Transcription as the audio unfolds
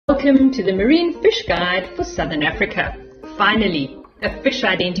Welcome to the Marine Fish Guide for Southern Africa. Finally, a fish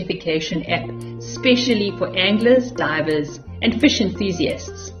identification app specially for anglers, divers and fish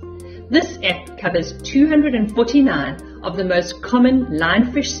enthusiasts. This app covers 249 of the most common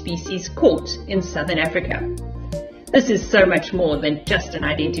lionfish species caught in Southern Africa. This is so much more than just an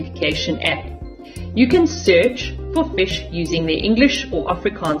identification app. You can search for fish using their English or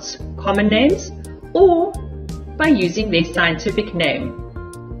Afrikaans common names or by using their scientific name.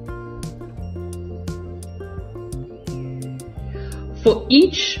 For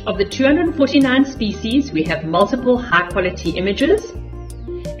each of the 249 species, we have multiple high-quality images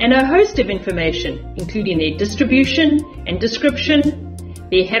and a host of information, including their distribution and description,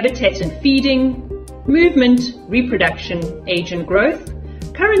 their habitat and feeding, movement, reproduction, age and growth,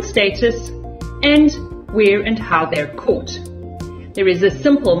 current status, and where and how they're caught. There is a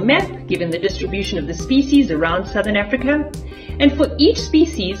simple map given the distribution of the species around Southern Africa, and for each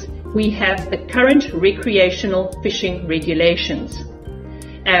species, we have the current recreational fishing regulations.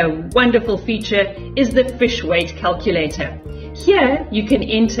 A wonderful feature is the fish weight calculator. Here you can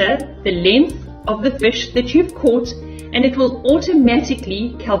enter the length of the fish that you've caught and it will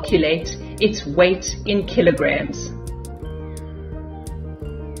automatically calculate its weight in kilograms.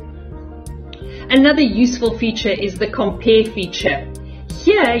 Another useful feature is the compare feature.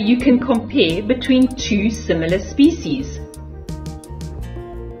 Here you can compare between two similar species.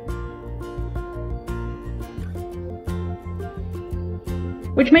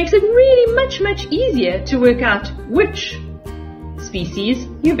 Which makes it really much easier to work out which species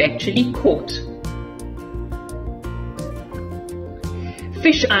you've actually caught.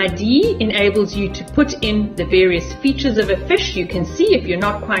 Fish ID enables you to put in the various features of a fish you can see if you're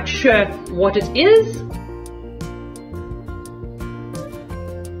not quite sure what it is.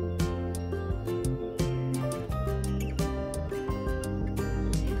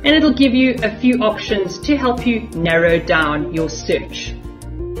 And it'll give you a few options to help you narrow down your search.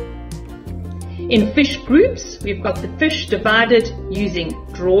 In fish groups, we've got the fish divided using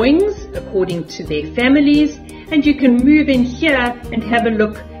drawings according to their families, and you can move in here and have a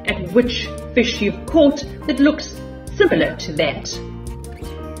look at which fish you've caught that looks similar to that.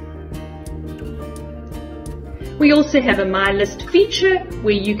 We also have a My List feature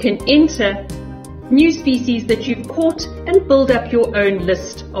where you can enter new species that you've caught and build up your own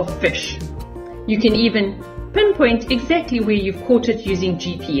list of fish. You can even pinpoint exactly where you've caught it using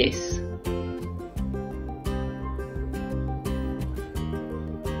GPS.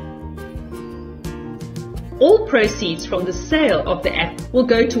 All proceeds from the sale of the app will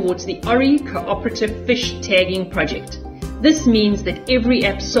go towards the Ori Cooperative Fish Tagging Project. This means that every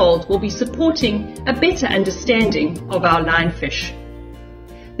app sold will be supporting a better understanding of our lionfish.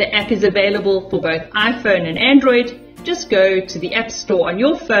 The app is available for both iPhone and Android. Just go to the App Store on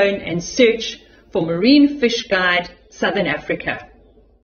your phone and search for Marine Fish Guide Southern Africa.